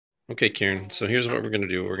Okay, Kieran, so here's what we're going to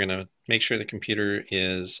do. We're going to make sure the computer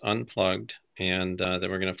is unplugged, and then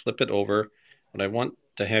we're going to flip it over. What I want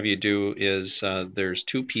to have you do is there's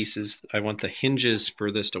two pieces. I want the hinges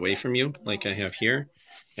furthest away from you, like I have here,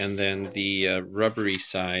 and then the rubbery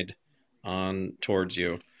side on towards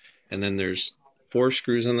you. And then there's 4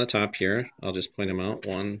 screws on the top here. I'll just point them out.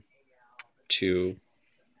 1, 2,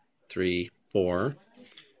 3, 4.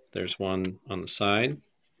 There's one on the side,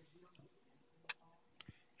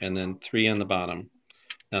 and then 3 on the bottom.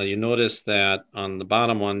 Now you notice that on the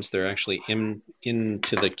bottom ones, they're actually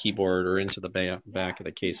into the keyboard or into the back of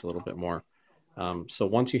the case a little bit more. So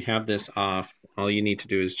once you have this off, all you need to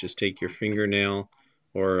do is just take your fingernail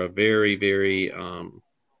or a very, very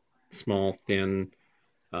small, thin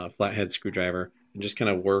flathead screwdriver and just kind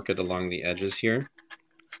of work it along the edges here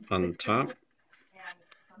on the top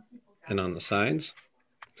and on the sides.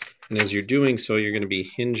 And as you're doing so, you're going to be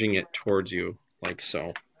hinging it towards you like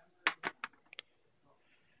so.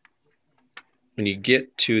 When you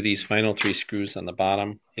get to these final 3 screws on the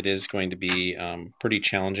bottom, it is going to be pretty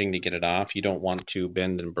challenging to get it off. You don't want to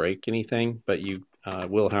bend and break anything, but you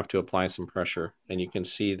will have to apply some pressure. And you can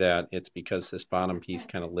see that it's because this bottom piece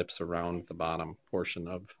kind of lips around the bottom portion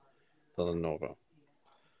of the Lenovo.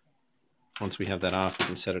 Once we have that off, we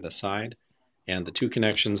can set it aside. And the 2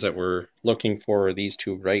 connections that we're looking for are these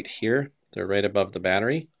 2 right here. They're right above the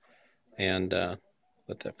battery. And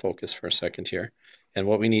let that focus for a second here. And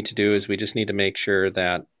what we need to do is we just need to make sure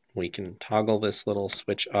that we can toggle this little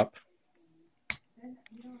switch up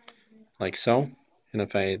like so. And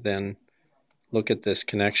if I then look at this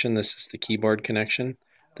connection, this is the keyboard connection.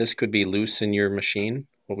 This could be loose in your machine.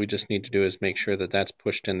 What we just need to do is make sure that that's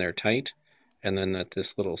pushed in there tight, and then that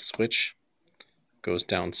this little switch goes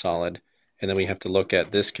down solid. And then we have to look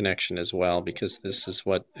at this connection as well, because this is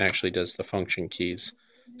what actually does the function keys.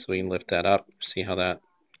 So we can lift that up, see how that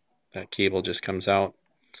cable just comes out.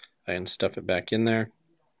 I can stuff it back in there,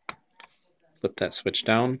 flip that switch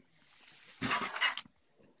down,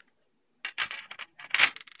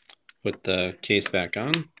 put the case back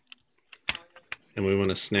on, and we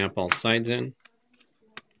want to snap all sides in,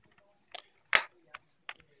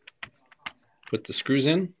 put the screws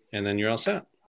in, and then you're all set.